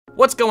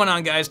What's going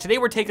on, guys? Today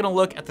we're taking a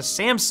look at the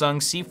Samsung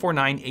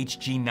C49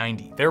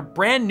 HG90. Their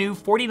brand new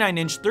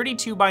 49-inch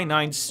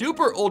 32:9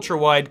 super ultra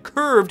wide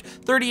curved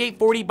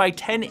 3840 by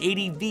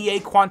 1080 VA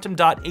quantum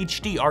dot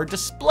HDR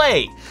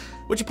display,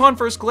 which upon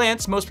first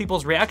glance, most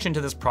people's reaction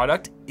to this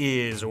product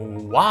is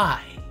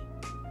why?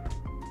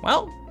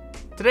 Well,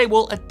 today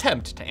we'll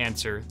attempt to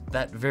answer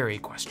that very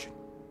question.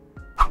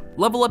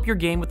 Level up your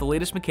game with the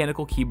latest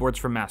mechanical keyboards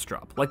from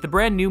Massdrop, like the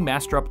brand new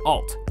Massdrop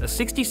Alt, a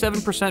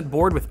 67%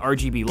 board with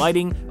RGB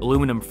lighting,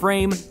 aluminum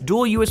frame,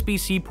 dual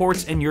USB-C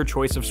ports, and your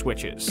choice of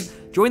switches.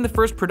 Join the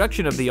first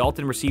production of the Alt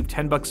and receive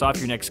 $10 off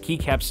your next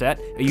keycap set,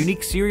 a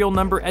unique serial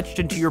number etched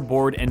into your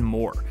board, and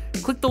more.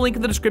 Click the link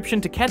in the description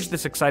to catch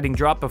this exciting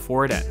drop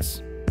before it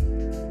ends.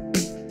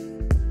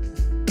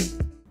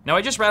 Now,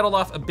 I just rattled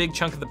off a big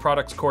chunk of the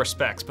product's core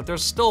specs, but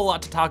there's still a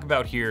lot to talk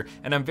about here,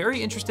 and I'm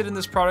very interested in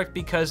this product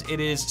because it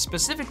is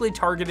specifically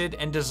targeted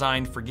and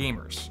designed for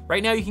gamers.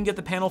 Right now, you can get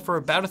the panel for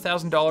about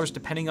 $1,000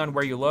 depending on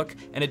where you look,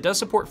 and it does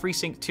support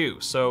FreeSync too,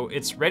 so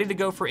it's ready to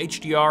go for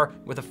HDR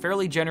with a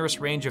fairly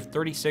generous range of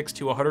 36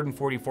 to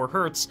 144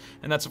 Hz,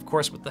 and that's of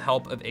course with the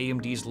help of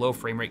AMD's low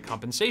frame rate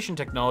compensation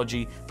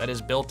technology that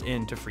is built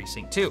into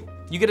FreeSync 2.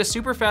 You get a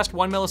super fast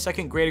 1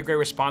 millisecond gray-to-gray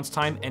response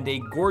time and a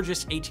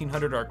gorgeous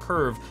 1800R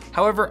curve.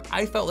 However,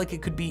 I felt like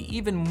it could be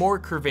even more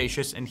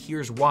curvaceous, and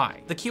here's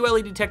why. The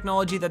QLED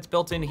technology that's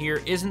built in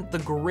here isn't the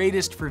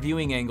greatest for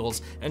viewing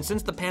angles, and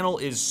since the panel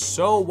is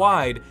so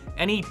wide,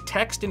 any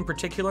text in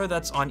particular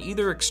that's on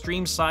either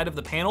extreme side of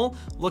the panel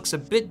looks a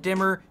bit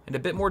dimmer and a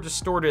bit more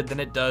distorted than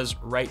it does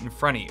right in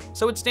front of you.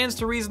 So it stands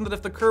to reason that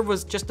if the curve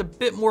was just a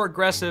bit more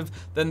aggressive,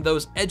 then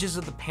those edges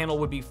of the panel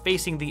would be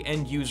facing the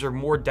end user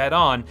more dead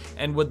on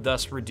and would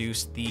thus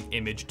reduce the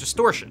image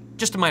distortion.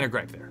 Just a minor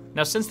gripe there.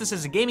 Now, since this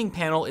is a gaming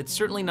panel, it's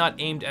certainly not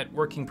aimed at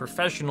working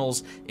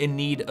professionals in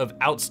need of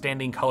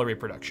outstanding color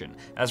reproduction,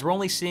 as we're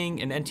only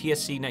seeing an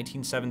NTSC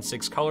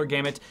 1976 color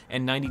gamut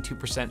and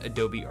 92%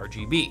 Adobe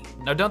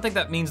RGB. Now, don't think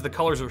that means the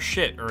colors are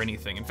shit or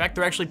anything. In fact,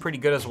 they're actually pretty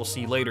good, as we'll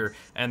see later,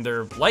 and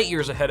they're light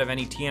years ahead of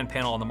any TN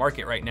panel on the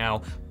market right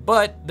now,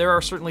 but there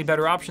are certainly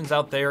better options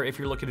out there if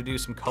you're looking to do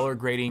some color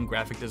grading,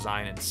 graphic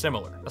design, and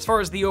similar. As far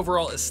as the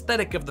overall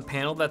aesthetic of the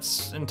panel,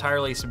 that's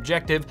entirely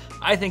subjective.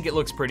 I think it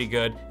looks pretty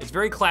good. It's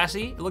very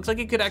classy. It looks like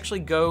it could actually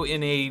go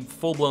in a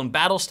full-blown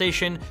battle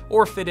station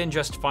or fit in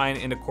just fine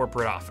in a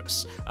corporate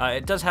office.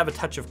 It does have a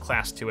touch of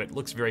class to it. It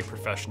looks very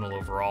professional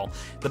overall.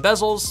 The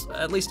bezels,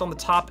 at least on the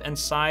top and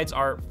sides,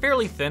 are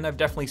fairly thin. I've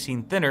definitely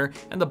seen thinner,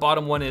 and the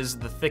bottom one is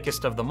the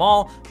thickest of them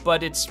all,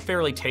 but it's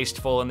fairly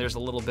tasteful, and there's a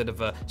little bit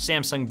of a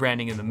Samsung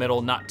branding in the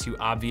middle, not too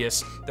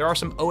obvious. There are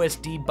some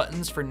OSD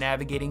buttons for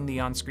navigating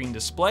the on-screen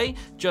display,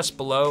 just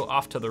below,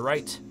 off to the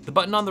right. The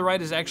button on the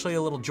right is actually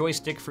a little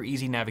joystick for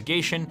easy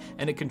navigation,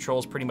 and it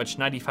controls pretty much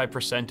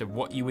 95% of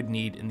what you would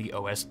need in the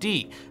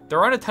OSD.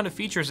 There aren't a ton of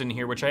features in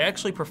here, which I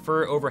actually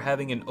prefer over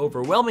having an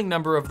overwhelming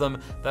number of them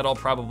that I'll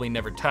probably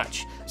never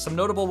touch. Some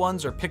notable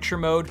ones are picture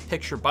mode,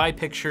 picture by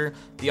picture,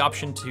 the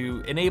option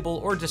to enable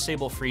or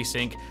disable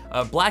FreeSync,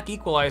 a black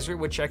equalizer,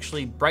 which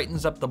actually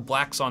brightens up the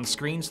blacks on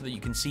screen so that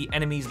you can see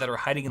enemies that are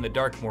hiding in the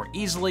dark more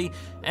easily,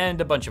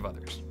 and a bunch of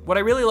others. What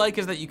I really like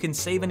is that you can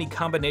save any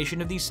combination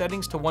of these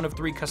settings to one of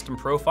 3 custom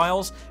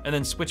profiles, and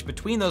then switch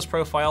between those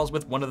profiles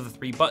with one of the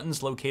 3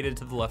 buttons located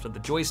to the left of the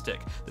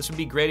joystick. This would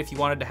be great if you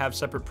wanted to have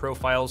separate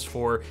profiles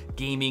for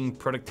gaming,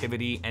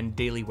 productivity, and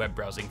daily web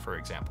browsing, for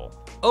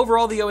example.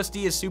 Overall, the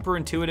OSD is super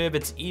intuitive,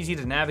 it's easy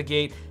to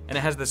navigate, and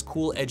it has this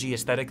cool edgy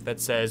aesthetic that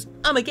says,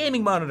 "I'm a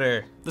gaming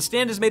monitor." The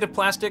stand is made of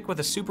plastic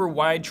with a super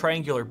wide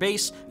triangular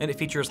base, and it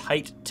features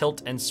height,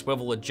 tilt, and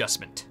swivel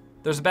adjustment.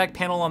 There's a back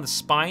panel on the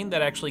spine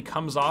that actually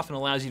comes off and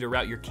allows you to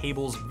route your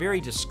cables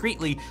very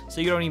discreetly so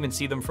you don't even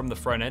see them from the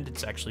front end.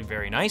 It's actually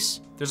very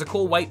nice. There's a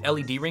cool white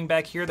LED ring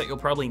back here that you'll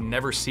probably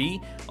never see,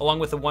 along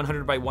with a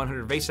 100 by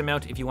 100 VESA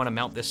mount if you want to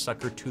mount this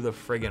sucker to the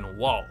friggin'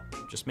 wall.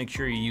 Just make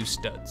sure you use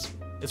studs.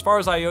 As far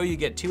as I/O, you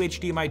get 2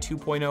 HDMI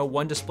 2.0,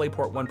 1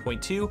 DisplayPort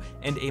 1.2,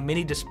 and a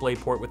mini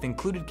DisplayPort with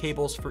included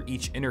cables for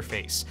each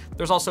interface.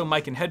 There's also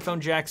mic and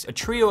headphone jacks, a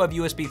trio of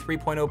USB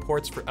 3.0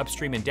 ports for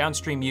upstream and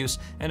downstream use,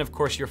 and of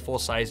course your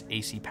full-size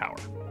AC power.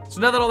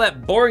 So now that all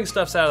that boring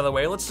stuff's out of the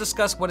way, let's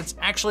discuss what it's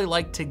actually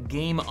like to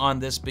game on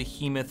this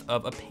behemoth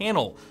of a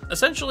panel.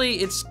 Essentially,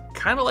 it's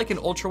kind of like an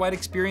ultra-wide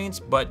experience,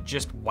 but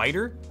just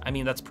wider. I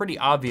mean, that's pretty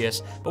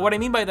obvious, but what I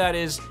mean by that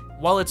is,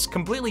 while it's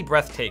completely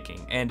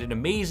breathtaking and an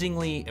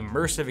amazingly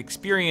immersive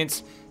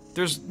experience,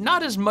 there's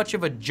not as much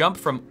of a jump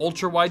from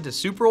ultra wide to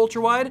super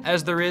ultra wide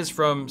as there is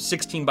from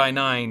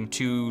 16:9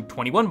 to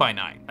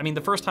 21:9. I mean,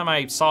 the first time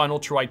I saw an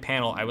ultra wide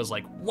panel, I was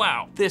like,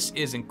 wow, this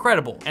is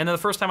incredible. And then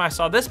the first time I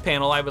saw this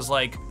panel, I was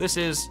like, this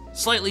is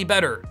slightly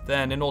better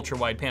than an ultra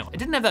wide panel. It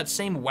didn't have that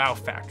same wow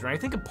factor. And I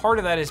think a part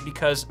of that is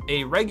because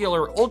a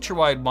regular ultra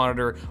wide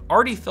monitor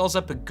already fills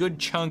up a good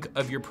chunk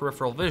of your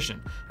peripheral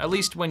vision, at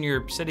least when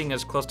you're sitting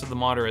as close to the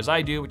monitor as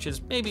I do, which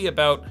is maybe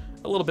about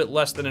a little bit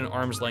less than an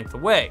arm's length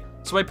away.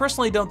 So I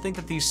personally don't think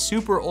that these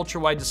super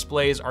ultra-wide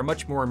displays are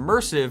much more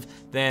immersive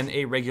than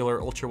a regular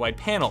ultra-wide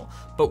panel.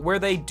 But where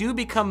they do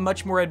become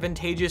much more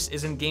advantageous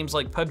is in games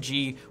like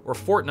PUBG or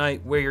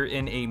Fortnite, where you're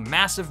in a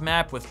massive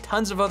map with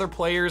tons of other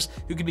players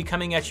who could be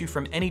coming at you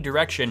from any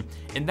direction.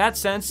 In that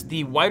sense,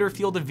 the wider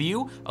field of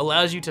view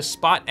allows you to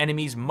spot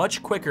enemies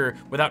much quicker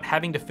without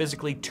having to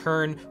physically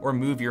turn or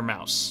move your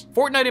mouse.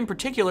 Fortnite in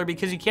particular,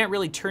 because you can't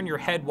really turn your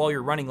head while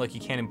you're running like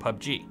you can in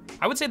PUBG.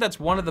 I would say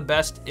that's one of the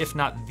best, if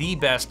not the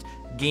best,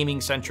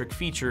 gaming-centric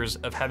features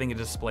of having a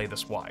display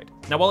this wide.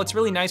 Now, while it's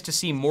really nice to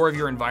see more of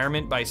your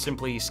environment by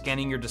simply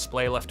scanning your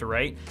display left to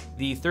right,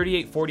 the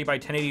 3840 by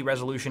 1080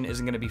 resolution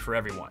isn't gonna be for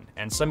everyone.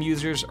 And some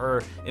users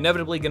are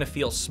inevitably gonna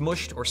feel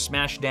smushed or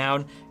smashed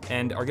down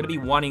and are gonna be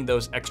wanting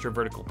those extra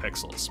vertical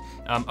pixels.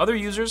 Other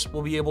users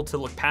will be able to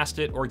look past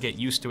it or get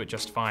used to it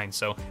just fine.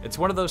 So it's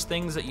one of those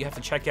things that you have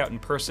to check out in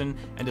person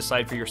and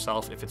decide for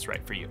yourself if it's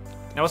right for you.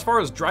 Now, as far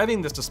as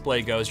driving this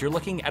display goes, you're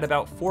looking at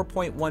about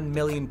 4.1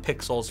 million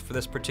pixels for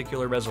this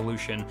particular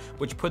resolution,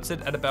 which puts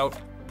it at about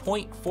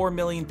 0.4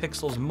 million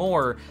pixels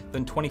more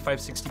than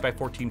 2560 by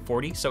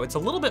 1440. So it's a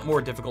little bit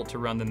more difficult to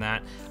run than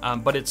that,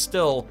 but it's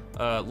still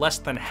less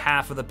than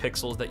half of the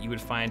pixels that you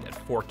would find at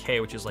 4K,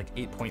 which is like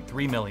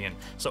 8.3 million.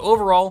 So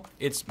overall,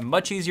 it's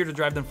much easier to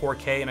drive than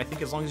 4K, and I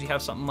think as long as you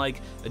have something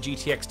like a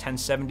GTX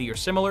 1070 or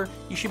similar,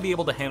 you should be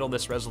able to handle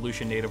this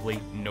resolution natively,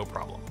 no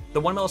problem. The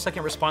 1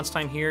 millisecond response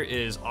time here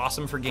is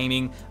awesome for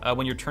gaming.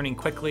 When you're turning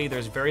quickly,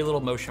 there's very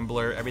little motion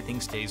blur, everything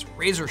stays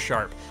razor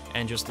sharp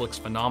and just looks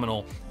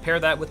phenomenal. Pair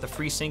that with the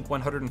FreeSync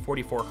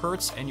 144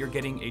 Hz, and you're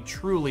getting a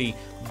truly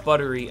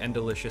buttery and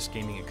delicious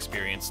gaming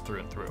experience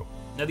through and through.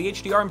 Now, the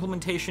HDR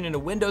implementation in a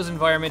Windows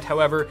environment,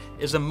 however,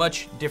 is a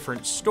much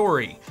different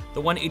story. The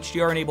one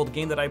HDR-enabled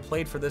game that I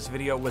played for this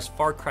video was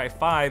Far Cry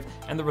 5,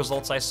 and the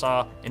results I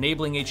saw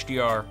enabling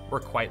HDR were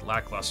quite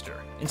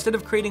lackluster. Instead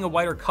of creating a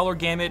wider color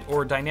gamut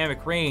or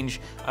dynamic range,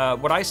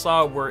 what I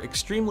saw were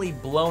extremely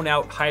blown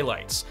out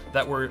highlights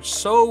that were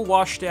so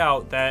washed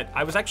out that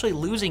I was actually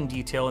losing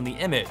detail in the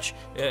image.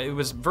 It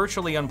was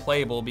virtually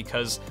unplayable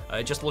because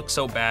it just looked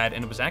so bad,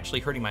 and it was actually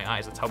hurting my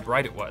eyes. That's how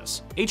bright it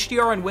was.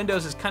 HDR on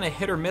Windows is kind of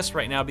hit or miss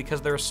right now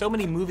because there are so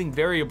many moving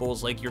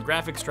variables, like your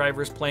graphics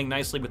drivers playing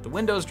nicely with the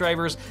Windows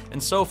drivers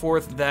and so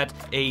forth, that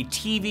a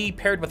TV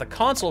paired with a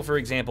console, for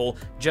example,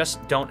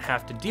 just don't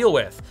have to deal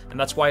with. And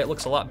that's why it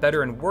looks a lot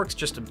better and works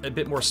just a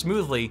bit more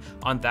smoothly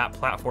on that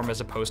platform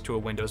as opposed to a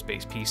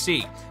Windows-based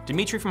PC.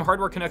 Dimitri from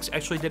Hardware Canucks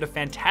actually did a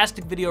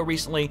fantastic video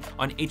recently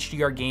on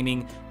HDR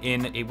gaming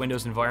in a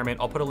Windows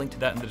environment. I'll put a link to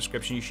that in the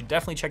description. You should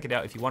definitely check it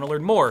out if you want to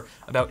learn more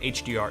about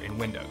HDR in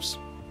Windows.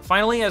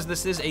 Finally, as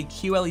this is a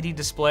QLED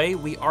display,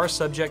 we are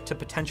subject to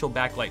potential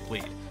backlight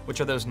bleed,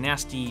 which are those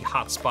nasty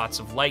hot spots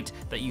of light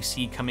that you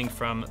see coming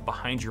from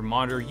behind your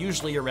monitor,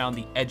 usually around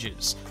the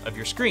edges of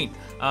your screen.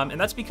 And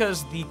that's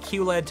because the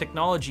QLED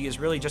technology is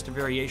really just a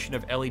variation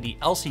of LED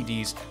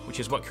LCDs, which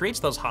is what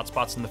creates those hot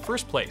spots in the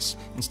first place,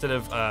 instead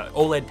of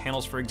OLED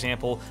panels, for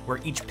example, where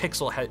each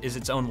pixel is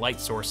its own light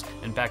source,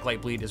 and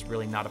backlight bleed is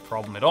really not a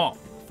problem at all.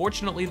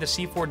 Fortunately, the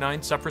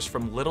C49 suffers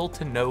from little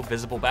to no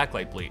visible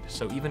backlight bleed,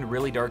 so even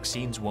really dark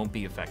scenes won't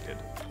be affected.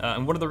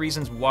 And one of the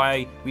reasons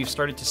why we've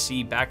started to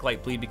see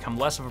backlight bleed become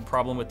less of a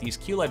problem with these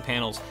QLED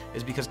panels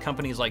is because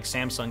companies like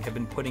Samsung have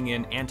been putting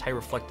in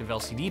anti-reflective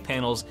LCD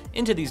panels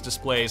into these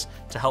displays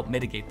to help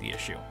mitigate the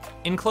issue.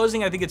 In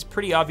closing, I think it's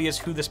pretty obvious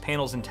who this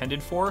panel is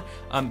intended for.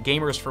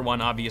 Gamers for one,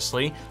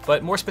 obviously,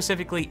 but more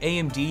specifically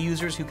AMD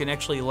users who can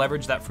actually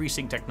leverage that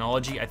FreeSync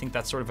technology. I think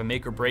that's sort of a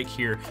make or break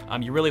here.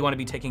 You really want to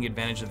be taking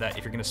advantage of that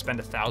if you're going to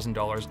spend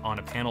 $1,000 on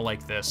a panel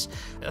like this.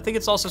 I think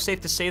it's also safe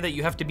to say that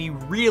you have to be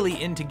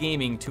really into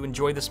gaming to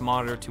enjoy this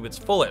monitor to its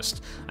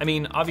fullest. I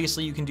mean,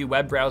 obviously you can do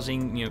web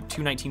browsing,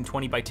 two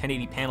 1920 by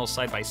 1080 panels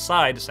side by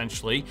side,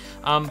 essentially,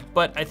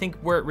 but I think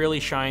where it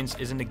really shines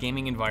is in the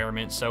gaming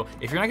environment. So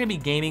if you're not gonna be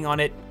gaming on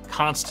it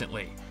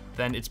constantly,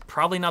 then it's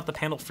probably not the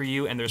panel for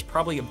you, and there's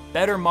probably a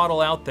better model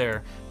out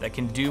there that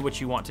can do what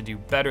you want to do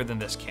better than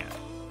this can.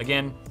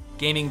 Again,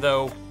 gaming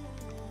though,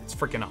 it's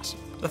freaking awesome.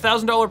 The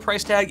 $1,000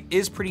 price tag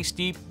is pretty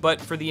steep,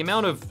 but for the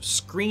amount of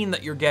screen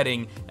that you're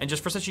getting, and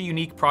just for such a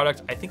unique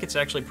product, I think it's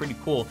actually pretty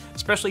cool,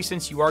 especially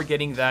since you are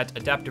getting that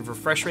adaptive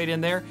refresh rate in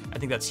there. I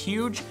think that's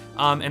huge,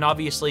 and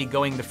obviously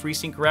going the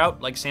FreeSync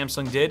route, like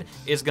Samsung did,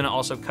 is gonna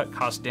also cut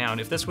costs down.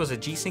 If this was a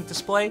G-Sync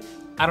display,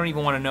 I don't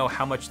even wanna know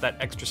how much that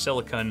extra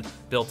silicon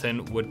built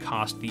in would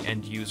cost the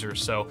end user,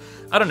 so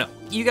I don't know.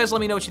 You guys let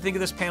me know what you think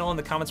of this panel in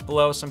the comments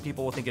below. Some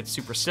people will think it's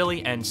super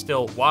silly, and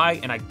still why,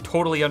 and I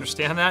totally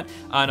understand that,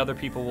 and other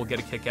people will get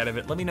a kick out of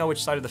it. Let me know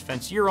which side of the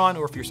fence you're on,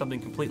 or if you're something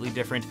completely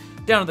different,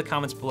 down in the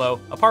comments below.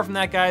 Apart from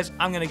that, guys,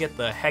 I'm gonna get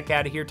the heck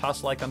out of here.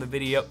 Toss a like on the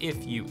video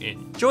if you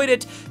enjoyed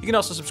it. You can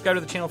also subscribe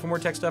to the channel for more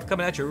tech stuff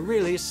coming at you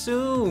really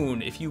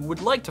soon. If you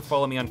would like to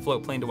follow me on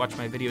Floatplane to watch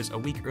my videos a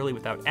week early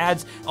without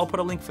ads, I'll put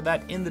a link for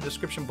that in the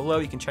description below.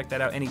 You can check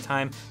that out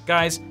anytime.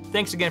 Guys,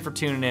 thanks again for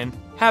tuning in.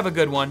 Have a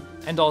good one,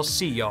 and I'll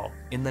see y'all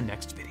in the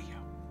next video.